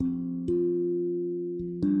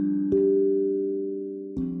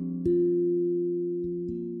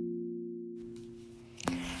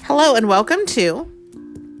Hello and welcome to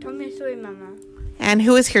Tell me a story, Mama. And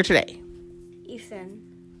who is here today? Ethan.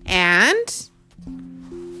 And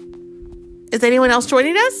is anyone else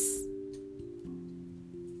joining us?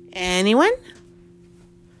 Anyone?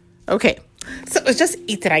 Okay, so it's just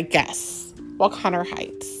Ethan, I guess, while Connor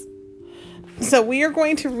hides. So we are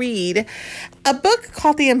going to read a book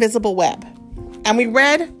called The Invisible Web. And we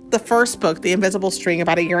read the first book, The Invisible String,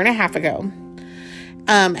 about a year and a half ago.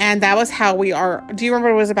 And that was how we are. Do you remember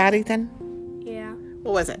what it was about, Ethan? Yeah.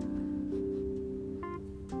 What was it?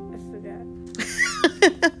 I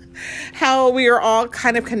forgot. How we are all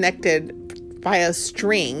kind of connected by a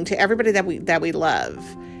string to everybody that we love.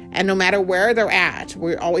 And no matter where they're at,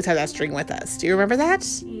 we always have that string with us. Do you remember that?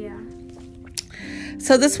 Yeah.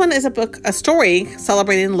 So this one is a story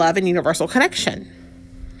celebrating love and universal connection.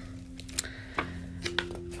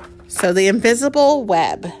 So The Invisible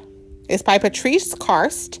Web is by Patrice,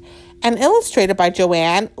 Karst, and illustrated by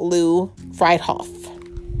Joanne, Lee-Vriethoff.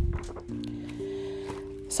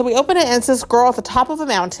 So we open it and it's this girl at the top of a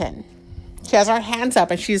mountain. She has her hands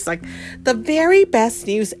up and she's like, the very best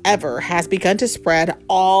news ever has begun to spread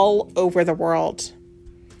all over the world.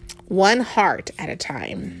 One heart at a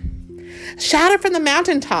time. Shout it from the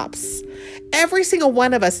mountaintops. Every single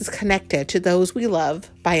one of us is connected to those we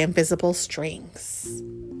love by invisible strings.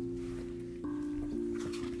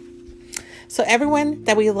 So everyone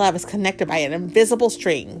that we love is connected by an invisible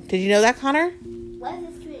string. Did you know that, Connor? What is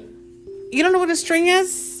a string? You don't know what a string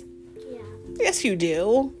is? Yeah. Yes, you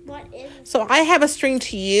do. What is a So I have a string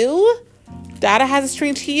to you. Dada has a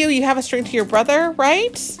string to you. You have a string to your brother,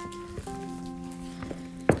 right?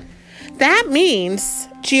 That means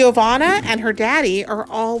Giovanna and her daddy are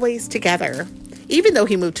always together, even though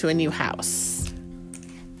he moved to a new house.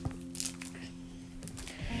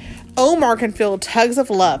 Omar can feel tugs of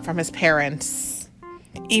love from his parents,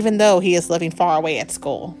 even though he is living far away at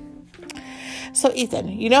school. So Ethan,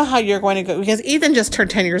 you know how you're going to go, because Ethan just turned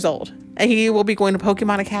 10 years old and he will be going to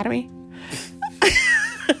Pokemon Academy.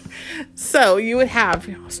 So you would have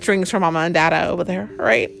strings from Mama and Dada over there,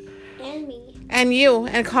 right? and me? And you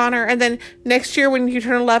and Connor. And then next year when you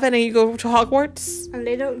turn 11 and you go to Hogwarts, And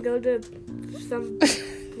they don't go to some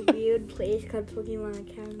weird place called Pokemon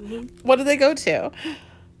Academy. what do they go to?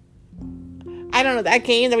 I don't know. That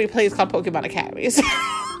game that we play is called Pokemon Academy.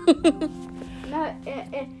 No,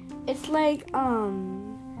 it's like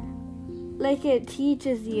it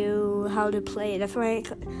teaches you how to play. That's why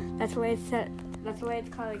it's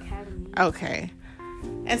called Academy. Okay.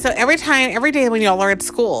 And so every day when y'all are at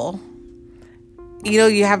school,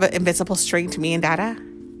 you have an invisible string to me and Dada?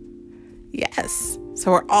 Yes.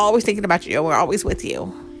 So we're always thinking about you. We're always with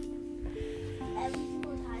you.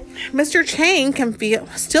 Mr. Chang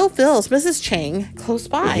still feels Mrs. Chang close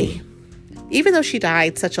by, even though she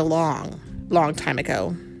died such a long time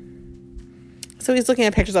ago. So he's looking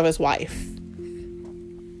at pictures of his wife.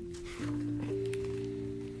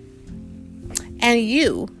 And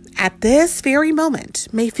you, at this very moment,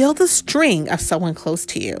 may feel the string of someone close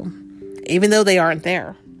to you, even though they aren't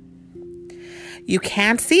there. You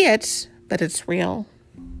can't see it, but it's real.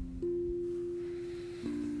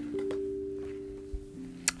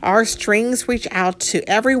 Our strings reach out to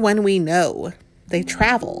everyone we know. They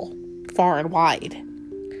travel far and wide.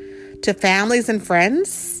 To families and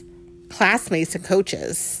friends, classmates and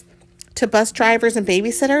coaches, to bus drivers and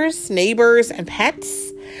babysitters, neighbors and pets,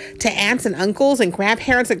 to aunts and uncles and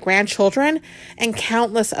grandparents and grandchildren, and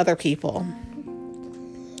countless other people.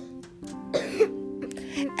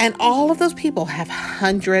 And all of those people have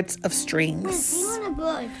hundreds of strings. Even a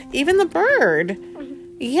bird. Even the bird.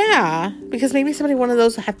 Yeah, because maybe one of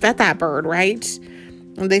those had fed that bird, right?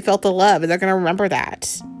 And they felt the love, and they're going to remember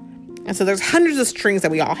that. And so there's hundreds of strings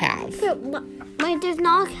that we all have. Wait, there's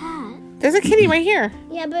not a cat. There's a kitty right here.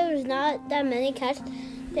 Yeah, but there's not that many cats.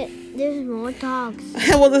 There's more dogs.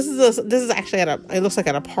 Well, this is actually it looks like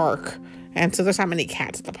at a park. And so there's not many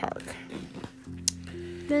cats at the park.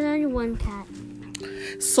 There's only one cat.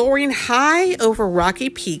 Soaring high over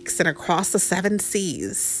rocky peaks and across the 7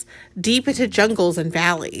 seas, deep into jungles and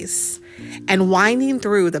valleys, and winding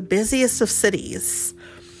through the busiest of cities,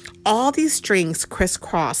 all these strings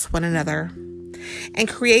crisscross one another and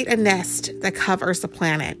create a nest that covers the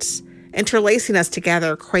planet, interlacing us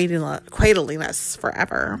together, cradling us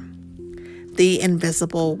forever. The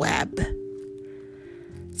invisible web.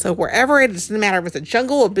 So wherever it is, doesn't matter if it's a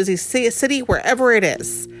jungle, a busy city, wherever it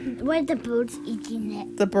is. Why the bird's eating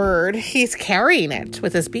it? The bird, he's carrying it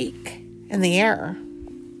with his beak in the air.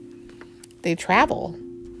 They travel.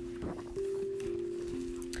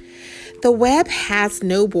 The web has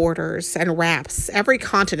no borders and wraps every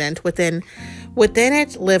continent within Within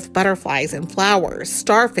it live butterflies and flowers,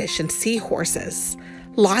 starfish and seahorses,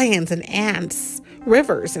 lions and ants,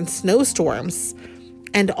 rivers and snowstorms,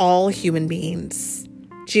 and all human beings.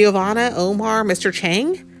 Giovanna, Omar, Mr.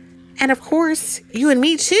 Chang, and of course, you and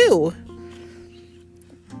me too.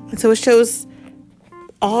 And so it shows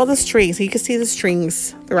all the strings. You can see the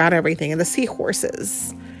strings throughout everything, and the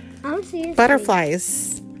seahorses,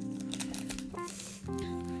 butterflies.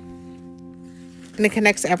 And it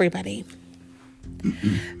connects everybody.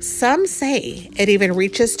 Some say it even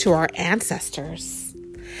reaches to our ancestors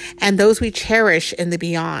and those we cherish in the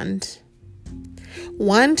beyond.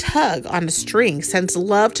 One tug on a string sends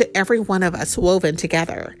love to every one of us woven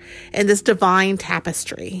together in this divine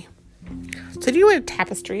tapestry. So do you know what a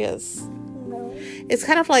tapestry is? No. It's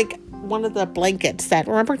kind of like one of the blankets that,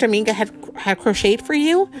 remember Dominga had crocheted for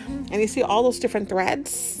you? And you see all those different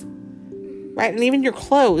threads, right? And even your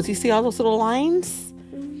clothes, you see all those little lines?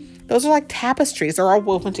 Those are like tapestries. They're all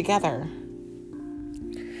woven together.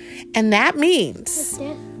 And that means,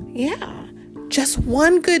 just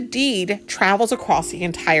one good deed travels across the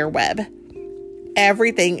entire web.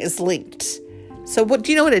 Everything is linked. So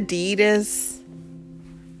do you know what a deed is?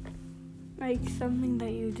 Like something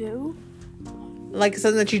that you do? Like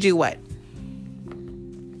something that you do what?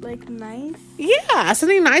 Like nice? Yeah,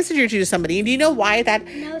 something nice that you do to somebody. Do you know why that?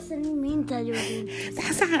 No, something means that you do.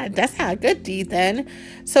 That's not a good deed then.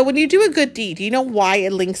 So when you do a good deed, do you know why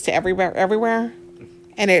it links to everywhere?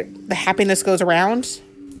 And the happiness goes around?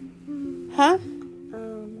 Huh?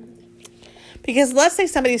 Because let's say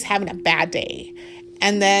somebody's having a bad day,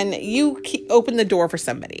 and then you open the door for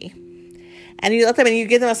somebody, and you let them in, and you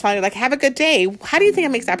give them a smile, you're like, have a good day. How do you think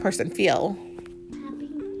it makes that person feel? Happy.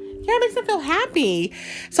 Yeah, it makes them feel happy.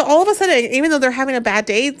 So all of a sudden, even though they're having a bad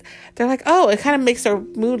day, they're like, oh, it kind of makes their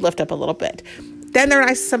mood lift up a little bit. Then they're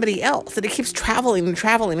nice to somebody else, and it keeps traveling and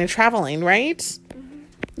traveling and traveling, right? Mm-hmm.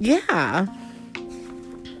 Yeah.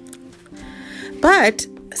 But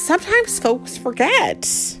sometimes folks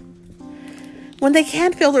forget. When they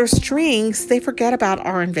can't feel their strings, they forget about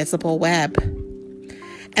our invisible web.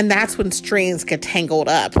 And that's when strings get tangled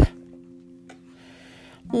up.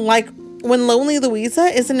 Like when lonely Louisa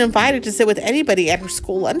isn't invited to sit with anybody at her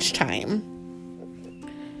school lunchtime.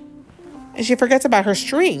 And she forgets about her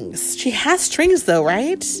strings. She has strings though,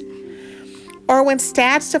 right? Or when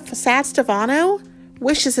Sad Stefano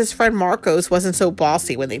wishes his friend Marcos wasn't so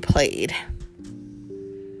bossy when they played.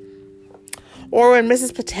 Or when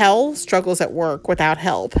Mrs. Patel struggles at work without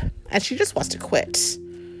help and she just wants to quit.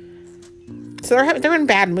 So they're in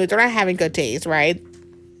bad mood. They're not having good days, right?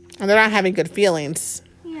 And they're not having good feelings.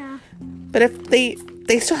 Yeah. But if they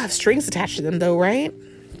still have strings attached to them though, right?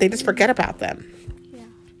 They just forget about them. Yeah.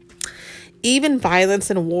 Even violence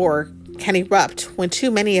and war can erupt when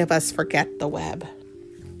too many of us forget the web.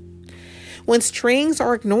 When strings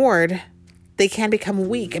are ignored, they can become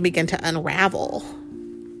weak and begin to unravel.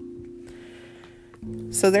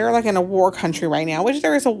 So they're like in a war country right now, which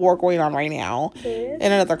there is a war going on right now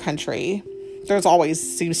in another country. There's always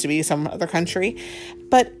seems to be some other country.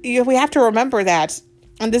 But we have to remember that,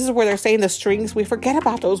 and this is where they're saying the strings, we forget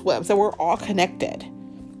about those webs, that we're all connected.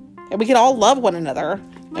 And we can all love one another,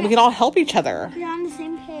 and we can all help each other. We're on the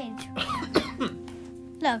same page.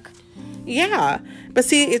 Look. Yeah. But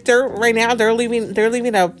see, if they're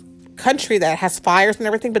leaving a country that has fires and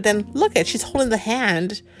everything, but then look at, she's holding the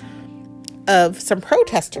hand of some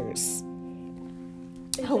protesters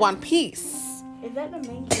who want peace. Is that the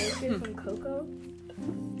main character from Coco?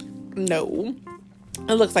 No.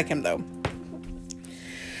 It looks like him, though.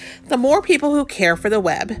 The more people who care for the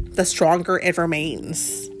web, the stronger it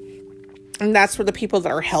remains. And that's for the people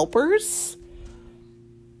that are helpers.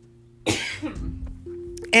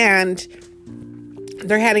 And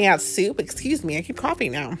they're handing out soup. Excuse me, I keep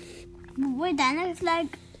coughing now. Wait, that looks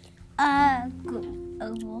like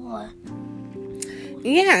war.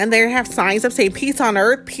 Yeah, and they have signs that say peace on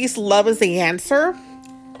earth, peace, love is the answer.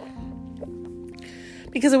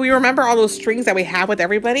 Because if we remember all those strings that we have with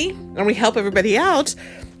everybody, and we help everybody out,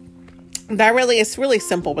 it's really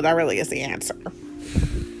simple, but that really is the answer.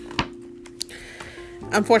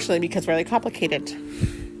 Unfortunately, because it's really complicated.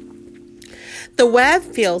 The web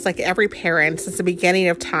feels like every parent since the beginning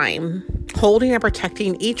of time, holding and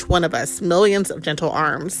protecting each one of us, millions of gentle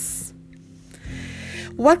arms.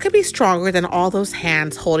 What could be stronger than all those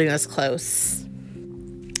hands holding us close?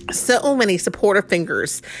 So many supportive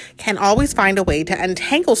fingers can always find a way to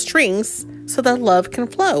untangle strings so that love can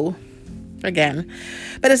flow again.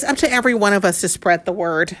 But it's up to every one of us to spread the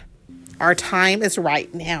word. Our time is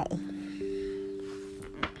right now.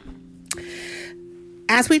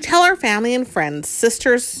 As we tell our family and friends,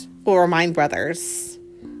 sisters will remind brothers.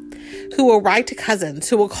 who will write to cousins,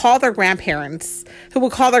 who will call their grandparents, who will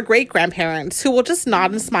call their great-grandparents, who will just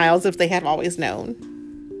nod and smile as if they had always known.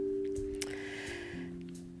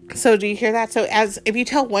 So do you hear that? So if you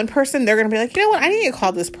tell one person, they're going to be like, you know what, I need to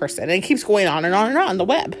call this person. And it keeps going on and on and on, the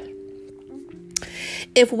web.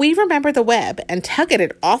 If we remember the web and tug at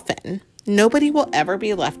it often, nobody will ever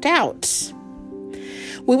be left out.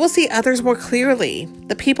 We will see others more clearly.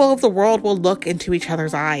 The people of the world will look into each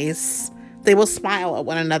other's eyes. They will smile at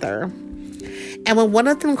one another. And when one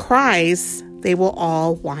of them cries, they will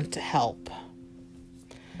all want to help.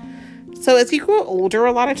 So as you grow older,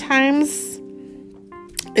 a lot of times,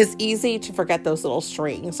 it's easy to forget those little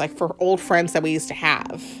strings, like for old friends that we used to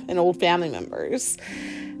have and old family members.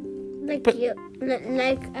 Bapu?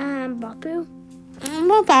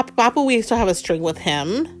 Well, Bapu, we used to have a string with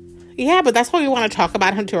him. Yeah, but that's why we want to talk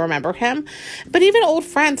about him, to remember him. But even old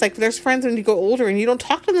friends, like there's friends when you go older and you don't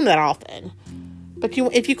talk to them that often. But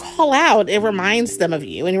if you call out, it reminds them of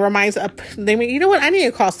you. And it reminds them, you know what, I need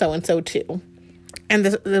to call so-and-so too. And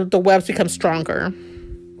the webs become stronger.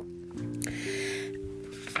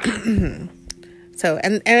 So,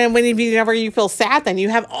 and whenever you feel sad, then you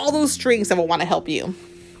have all those strings that will want to help you.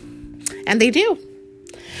 And they do.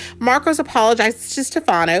 Marcos apologizes to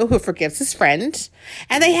Stefano, who forgives his friend.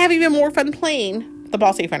 And they have even more fun playing the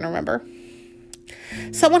bossy friend, remember?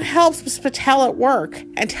 Someone helps Miss Patel at work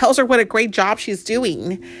and tells her what a great job she's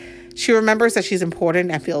doing. She remembers that she's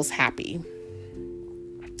important and feels happy.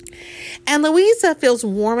 And Louisa feels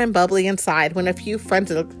warm and bubbly inside when a few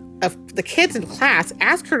friends of the kids in class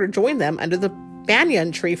ask her to join them under the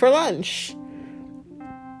banyan tree for lunch.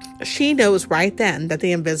 She knows right then that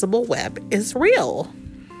the invisible web is real.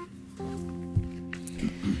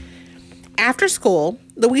 After school,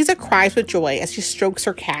 Louisa cries with joy as she strokes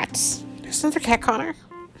her cat. There's another cat, Connor,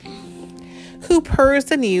 who purrs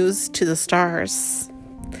the news to the stars.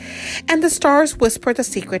 And the stars whisper the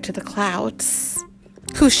secret to the clouds,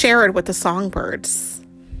 who share it with the songbirds,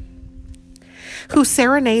 who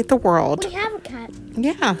serenade the world. We have a cat.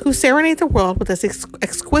 Yeah, who serenade the world with this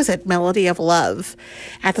exquisite melody of love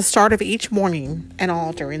at the start of each morning and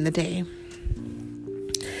all during the day.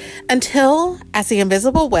 Until, as the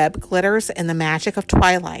invisible web glitters in the magic of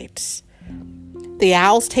twilight, the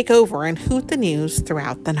owls take over and hoot the news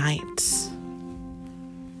throughout the night.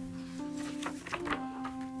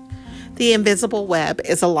 The invisible web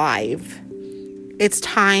is alive. Its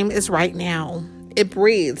time is right now. It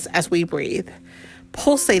breathes as we breathe,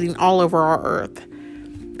 pulsating all over our earth.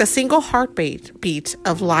 The single heartbeat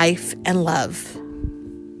of life and love.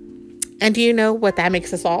 And do you know what that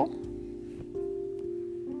makes us all?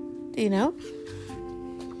 Do you know?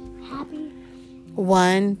 Happy.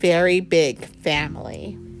 One very big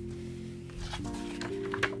family.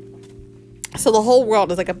 So the whole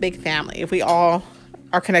world is like a big family if we all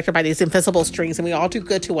are connected by these invisible strings and we all do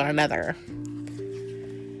good to one another.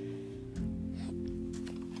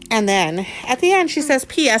 And then at the end she says,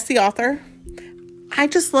 P.S. the author, I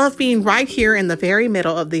just love being right here in the very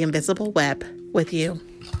middle of the invisible web with you.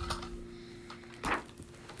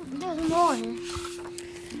 There's more.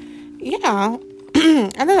 Yeah.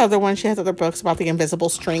 And another one, she has other books about the invisible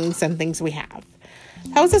strings and things we have.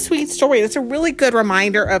 That was a sweet story. It's a really good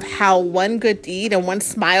reminder of how one good deed and one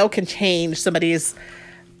smile can change somebody's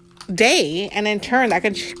day. And in turn, that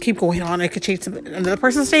can keep going on. It could change another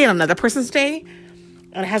person's day and another person's day.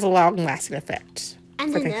 And it has a long-lasting effect.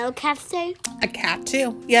 And another cat's day? A cat,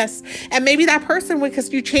 too. Yes. And maybe that person,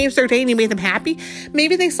 because you changed their day and you made them happy,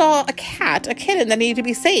 maybe they saw a kitten that needed to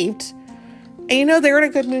be saved. And you know, they're in a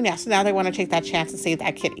good mood now, so now they want to take that chance and save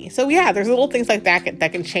that kitty. So yeah, there's little things like that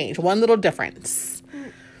can change. One little difference.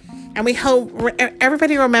 And we hope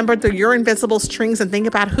everybody remembered your invisible strings and think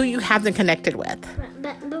about who you have them connected with.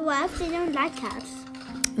 But what if they don't like cats?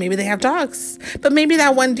 Maybe they have dogs. But maybe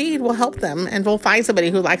that one deed will help them and we'll find somebody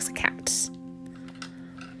who likes a cat.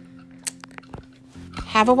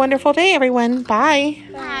 Have a wonderful day, everyone. Bye.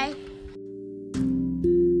 Bye.